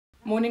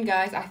Morning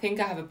guys, I think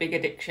I have a big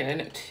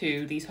addiction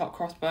to these hot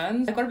cross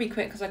buns. I've got to be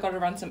quick because I've got to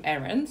run some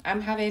errands.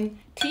 I'm having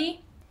tea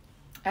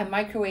and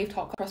microwaved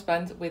hot cross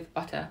buns with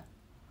butter.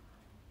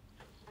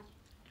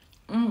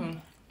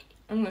 I'm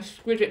gonna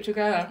squidge it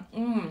together.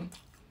 Oh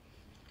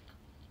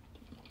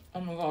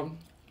my god.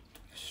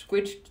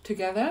 Squidged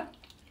together.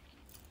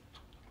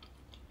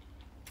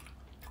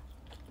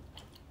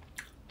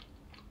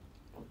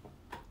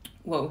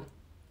 Whoa.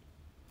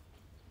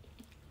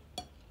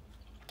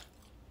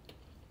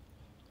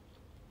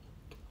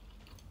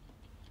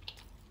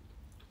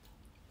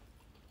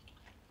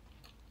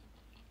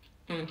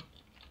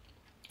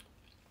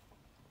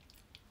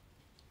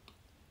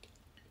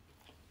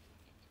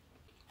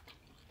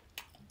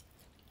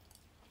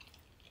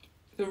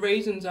 The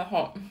raisins are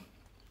hot.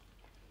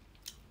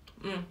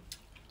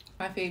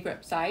 My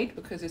favourite side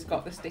because it's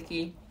got the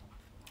sticky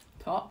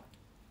top.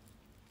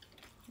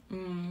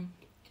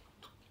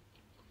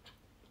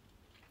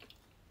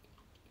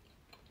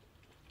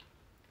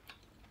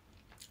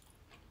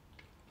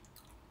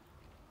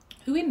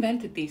 Who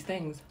invented these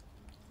things?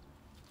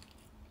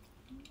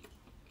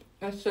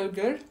 That's so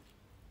good.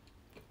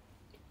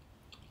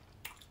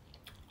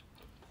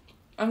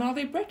 And are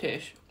they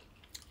British?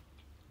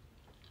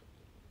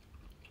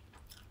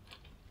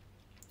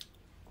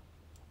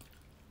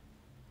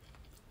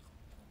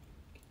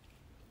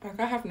 Like,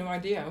 I have no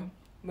idea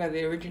where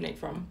they originate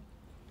from.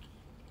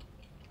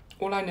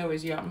 All I know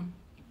is yum.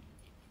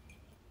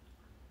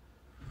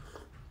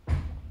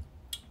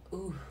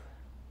 Ooh.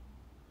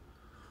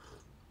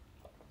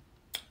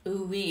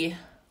 Ooh-wee.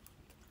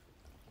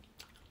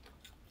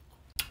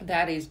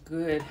 That is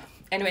good.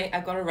 Anyway,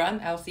 I've got to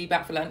run. I'll see you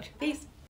back for lunch. Peace.